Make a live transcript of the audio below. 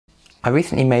I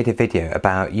recently made a video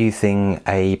about using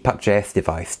a Puck.js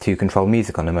device to control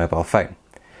music on a mobile phone.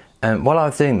 While I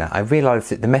was doing that, I realised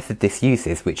that the method this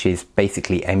uses, which is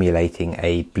basically emulating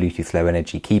a Bluetooth low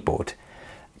energy keyboard,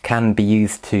 can be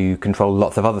used to control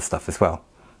lots of other stuff as well.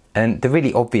 And the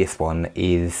really obvious one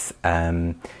is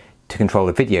to control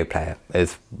a video player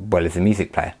as well as a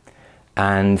music player.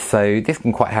 And so this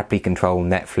can quite happily control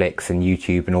Netflix and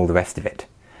YouTube and all the rest of it.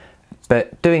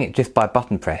 But doing it just by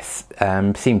button press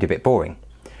seemed a bit boring.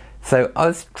 So I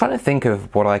was trying to think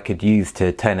of what I could use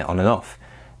to turn it on and off.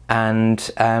 And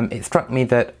it struck me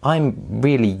that I'm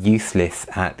really useless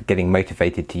at getting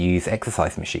motivated to use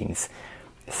exercise machines.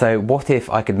 So what if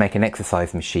I could make an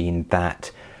exercise machine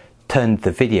that turned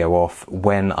the video off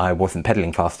when I wasn't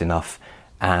pedaling fast enough,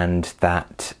 and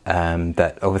that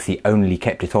obviously only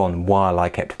kept it on while I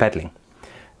kept pedaling.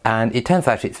 And it turns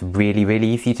out it's really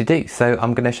easy to do, so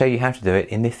I'm going to show you how to do it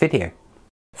in this video.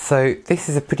 So this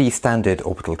is a pretty standard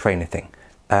orbital trainer thing,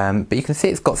 but you can see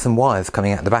it's got some wires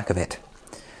coming out the back of it.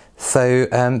 So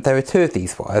there are two of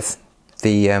these wires,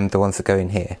 the ones that go in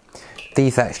here.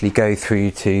 These actually go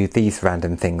through to these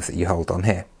random things that you hold on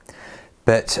here.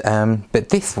 But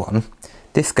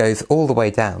this goes all the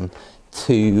way down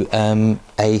to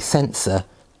a sensor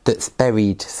that's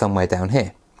buried somewhere down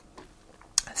here.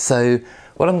 So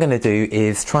what I'm going to do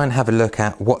is try and have a look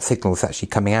at what signal's actually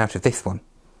coming out of this one.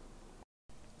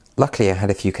 Luckily I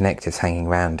had a few connectors hanging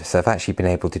around, so I've actually been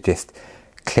able to just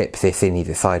clip this in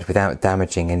either side without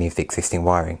damaging any of the existing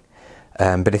wiring.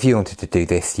 But if you wanted to do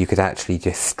this, you could actually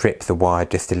just strip the wire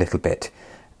just a little bit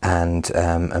and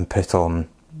put on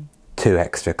two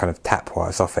extra kind of tap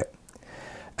wires off it.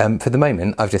 For the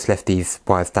moment I've just left these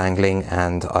wires dangling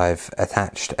and I've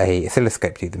attached an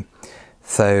oscilloscope to them.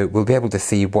 So we'll be able to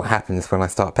see what happens when I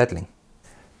start pedaling.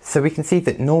 So we can see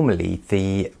that normally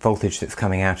the voltage that's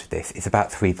coming out of this is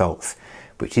about 3 volts,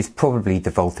 which is probably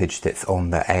the voltage that's on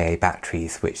the AA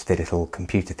batteries which the little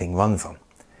computer thing runs on.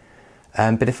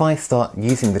 But if I start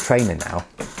using the trainer now,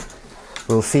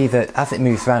 we'll see that as it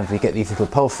moves around we get these little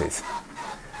pulses.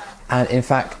 And in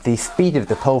fact the speed of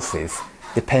the pulses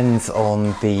depends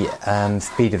on the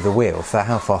speed of the wheel, so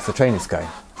how fast the trainer's going.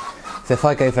 So if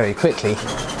I go very quickly,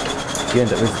 you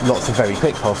end up with lots of very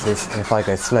quick pulses, and if I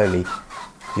go slowly,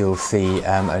 you'll see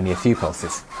only a few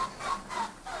pulses.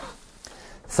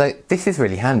 So this is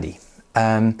really handy.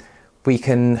 We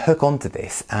can hook onto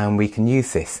this and we can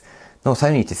use this not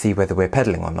only to see whether we're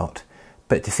pedaling or not,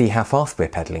 but to see how fast we're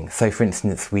pedaling. So for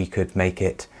instance, we could make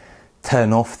it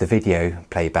turn off the video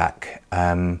playback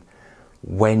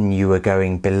when you were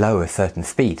going below a certain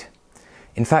speed.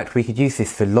 In fact, we could use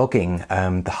this for logging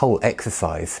the whole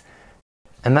exercise.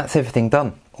 And that's everything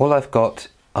done. All I've got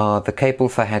are the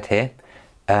cables I had here.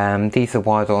 These are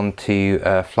wired onto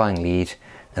a flying lead,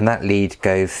 and that lead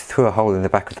goes through a hole in the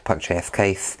back of the Puck.js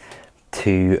case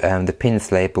to the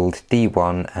pins labelled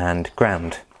D1 and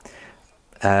ground.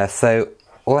 So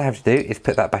all I have to do is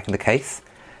put that back in the case.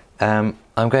 I'm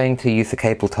going to use the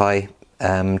cable tie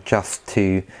just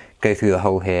to go through the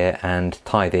hole here and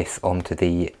tie this onto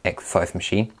the exercise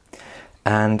machine.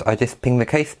 And I just ping the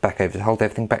case back over to hold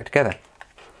everything back together.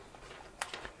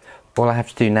 All I have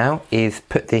to do now is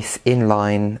put this in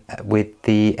line with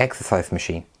the exercise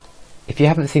machine. If you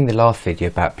haven't seen the last video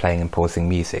about playing and pausing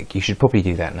music, you should probably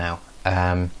do that now.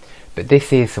 But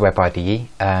this is the web IDE.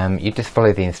 You just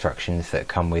follow the instructions that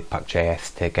come with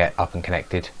Puck.js to get up and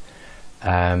connected.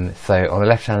 So on the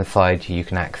left hand side you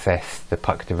can access the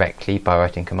Puck directly by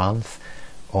writing commands.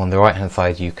 On the right hand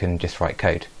side you can just write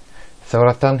code. So what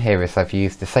I've done here is I've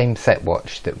used the same set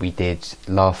watch that we did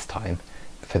last time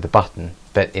for the button,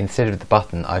 but instead of the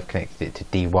button I've connected it to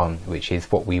D1, which is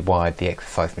what we wired the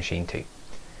exercise machine to.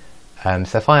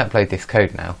 So if I upload this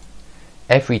code now,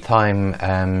 every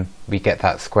time we get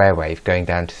that square wave going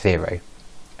down to 0,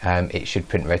 it should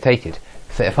print rotated.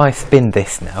 So if I spin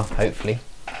this now, hopefully,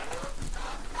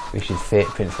 we should see it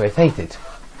prints rotated.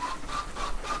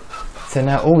 So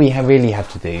now all we really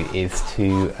have to do is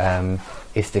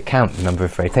to count the number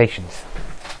of rotations.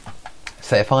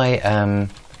 So if I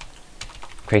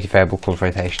create a variable called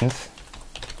rotations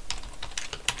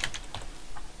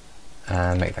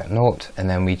and make that 0, and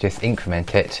then we just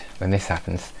increment it when this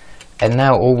happens. And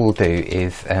now all we'll do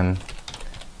is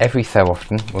every so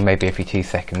often, or maybe every 2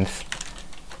 seconds,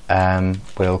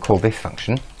 we'll call this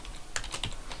function,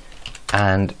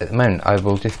 and at the moment I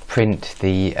will just print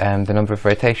the number of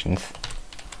rotations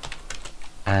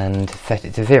and set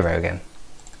it to 0 again.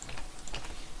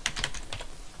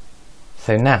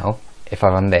 So now if I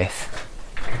run this,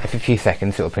 every few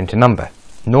seconds it will print a number.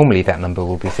 Normally that number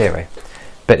will be 0,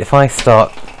 but if I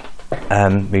start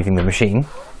moving the machine,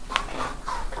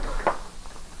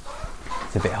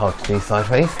 It's a bit hard to do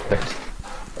sideways, but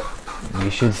you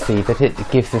should see that it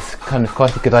gives us kind of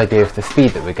quite a good idea of the speed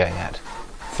that we're going at.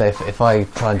 So if I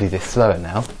try and do this slower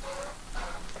now,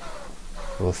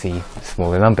 we'll see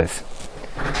smaller numbers.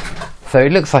 So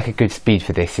it looks like a good speed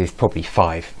for this is probably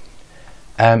 5.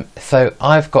 So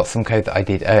I've got some code that I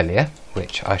did earlier,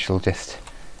 which I shall just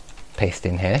paste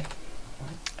in here.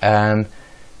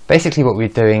 Basically what we're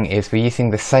doing is we're using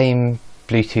the same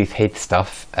Bluetooth HID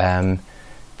stuff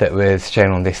that was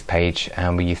shown on this page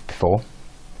and we used before.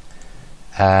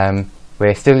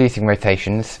 We're still using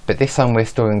rotations, but this time we're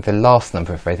storing the last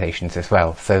number of rotations as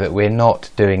well, so that we're not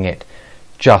doing it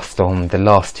just on the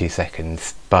last 2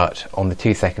 seconds, but on the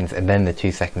 2 seconds and then the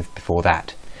 2 seconds before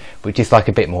that, which is like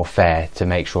a bit more fair to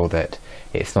make sure that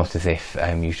it's not as if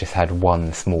you've just had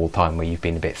one small time where you've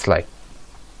been a bit slow.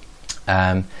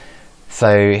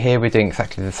 So here we're doing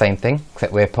exactly the same thing,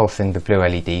 except we're pulsing the blue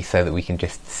LED so that we can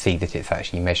just see that it's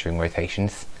actually measuring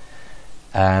rotations.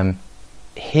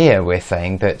 Here we're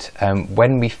saying that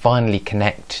when we finally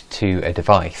connect to a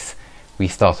device, we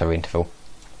start our interval,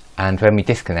 and when we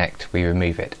disconnect, we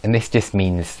remove it. And this just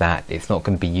means that it's not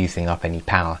going to be using up any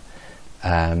power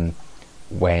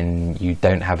when you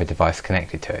don't have a device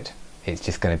connected to it. It's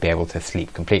just going to be able to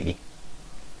sleep completely.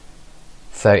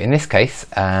 So in this case,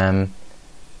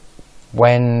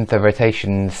 when the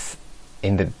rotations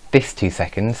in this 2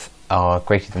 seconds are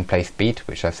greater than play speed,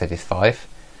 which I've said is 5,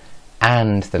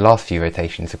 and the last few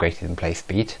rotations are greater than play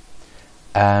speed,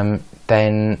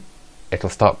 then it'll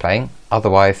start playing,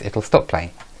 otherwise it'll stop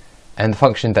playing. And the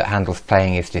function that handles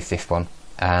playing is just this one.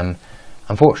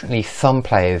 Unfortunately, some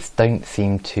players don't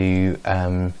seem to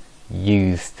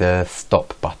use the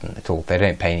stop button at all. They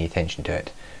don't pay any attention to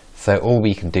it. So all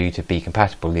we can do to be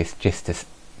compatible is just to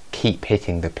keep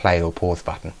hitting the play or pause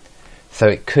button. So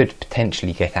it could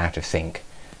potentially get out of sync.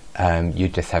 You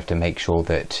just have to make sure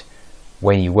that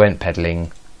when you weren't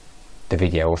pedaling, the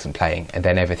video wasn't playing, and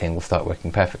then everything will start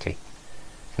working perfectly.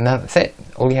 And now that's it.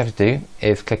 All you have to do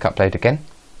is click upload again.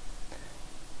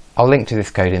 I'll link to this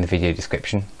code in the video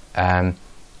description.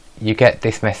 You get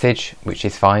this message, which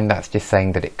is fine. That's just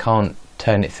saying that it can't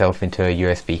turn itself into a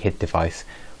USB HID device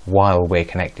while we're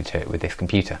connected to it with this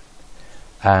computer.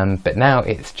 But now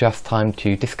it's just time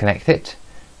to disconnect it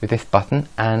with this button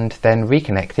and then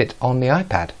reconnect it on the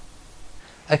iPad.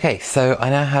 Okay, so I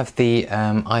now have the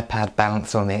iPad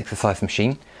balanced on the exercise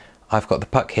machine. I've got the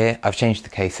puck here. I've changed the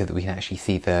case so that we can actually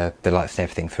see the lights and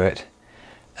everything through it.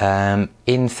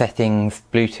 In settings,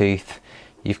 Bluetooth,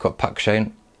 you've got puck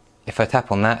shown. If I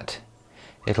tap on that,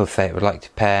 it'll say it would like to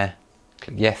pair.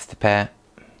 Click yes to pair.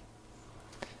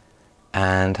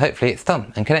 And hopefully it's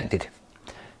done and connected.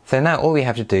 So now all we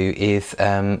have to do is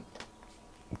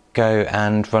go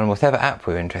and run whatever app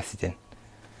we're interested in.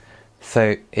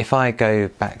 So if I go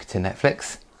back to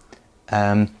Netflix,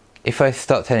 if I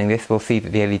start turning this, we'll see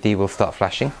that the LED will start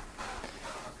flashing.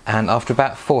 And after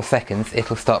about 4 seconds,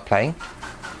 it'll start playing.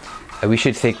 We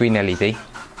should see a green LED.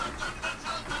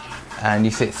 And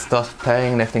you see it started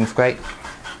playing and everything's great.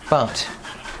 But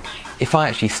if I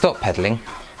actually stop pedaling,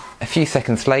 a few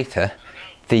seconds later,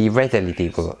 the red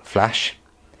LED will flash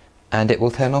and it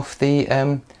will turn off the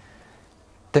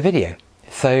video.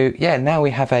 So yeah, now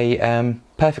we have a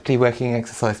perfectly working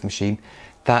exercise machine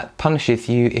that punishes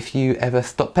you if you ever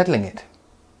stop pedaling it.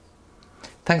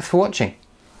 Thanks for watching.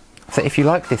 So if you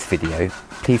like this video,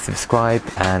 please subscribe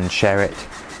and share it.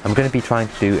 I'm going to be trying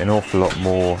to do an awful lot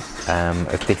more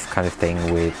of this kind of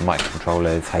thing with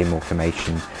microcontrollers, home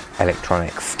automation,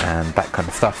 electronics and that kind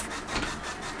of stuff.